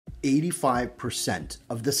85%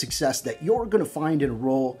 of the success that you're going to find in a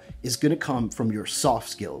role is going to come from your soft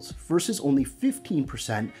skills versus only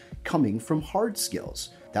 15% coming from hard skills.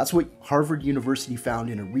 That's what Harvard University found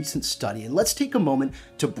in a recent study. And let's take a moment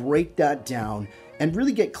to break that down and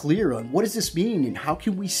really get clear on what does this mean and how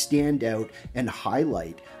can we stand out and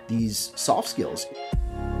highlight these soft skills.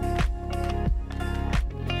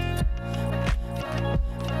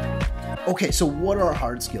 Okay, so what are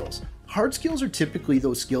hard skills? Hard skills are typically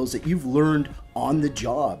those skills that you've learned on the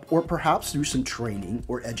job or perhaps through some training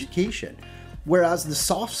or education. Whereas the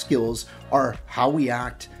soft skills are how we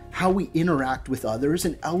act, how we interact with others,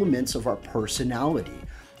 and elements of our personality.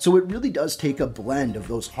 So it really does take a blend of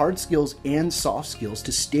those hard skills and soft skills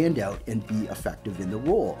to stand out and be effective in the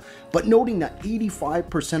role. But noting that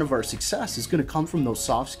 85% of our success is going to come from those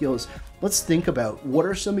soft skills, let's think about what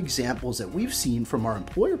are some examples that we've seen from our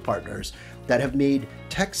employer partners that have made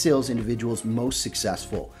tech sales individuals most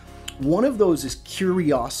successful. One of those is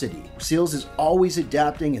curiosity. Sales is always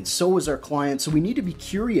adapting, and so is our clients. So we need to be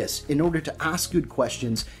curious in order to ask good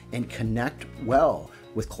questions and connect well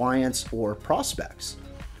with clients or prospects.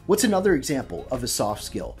 What's another example of a soft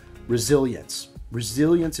skill? Resilience.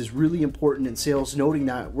 Resilience is really important in sales, noting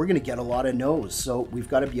that we're going to get a lot of no's. So we've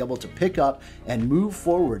got to be able to pick up and move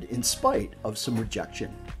forward in spite of some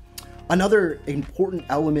rejection. Another important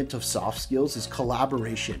element of soft skills is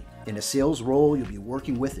collaboration. In a sales role, you'll be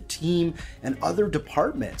working with a team and other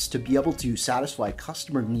departments to be able to satisfy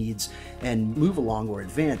customer needs and move along or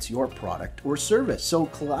advance your product or service. So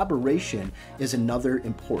collaboration is another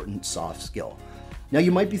important soft skill. Now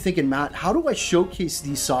you might be thinking, Matt, how do I showcase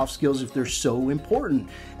these soft skills if they're so important?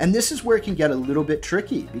 And this is where it can get a little bit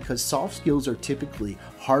tricky because soft skills are typically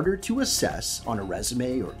harder to assess on a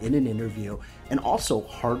resume or in an interview and also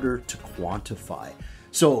harder to quantify.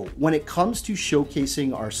 So when it comes to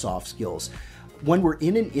showcasing our soft skills, when we're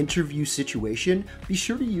in an interview situation, be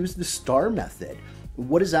sure to use the STAR method.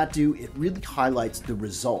 What does that do? It really highlights the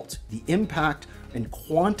result, the impact, and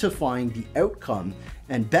quantifying the outcome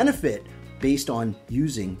and benefit based on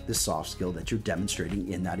using the soft skill that you're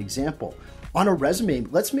demonstrating in that example. On a resume,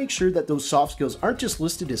 let's make sure that those soft skills aren't just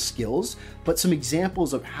listed as skills, but some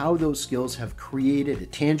examples of how those skills have created a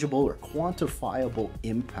tangible or quantifiable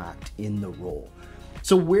impact in the role.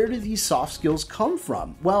 So where do these soft skills come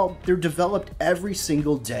from? Well, they're developed every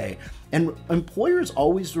single day, and employers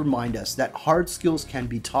always remind us that hard skills can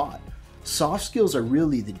be taught. Soft skills are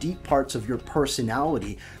really the deep parts of your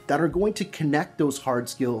personality that are going to connect those hard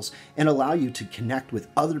skills and allow you to connect with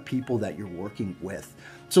other people that you're working with.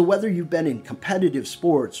 So whether you've been in competitive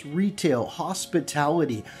sports, retail,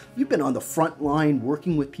 hospitality, you've been on the front line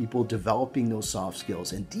working with people developing those soft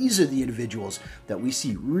skills. And these are the individuals that we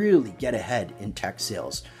see really get ahead in tech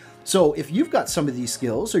sales. So if you've got some of these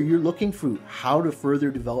skills or you're looking for how to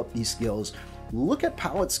further develop these skills, look at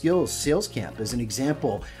Palette Skills SalesCamp as an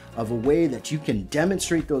example of a way that you can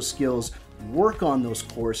demonstrate those skills, work on those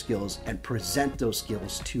core skills, and present those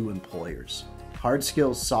skills to employers. Hard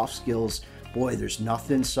skills, soft skills, boy, there's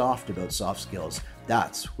nothing soft about soft skills.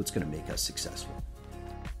 That's what's going to make us successful.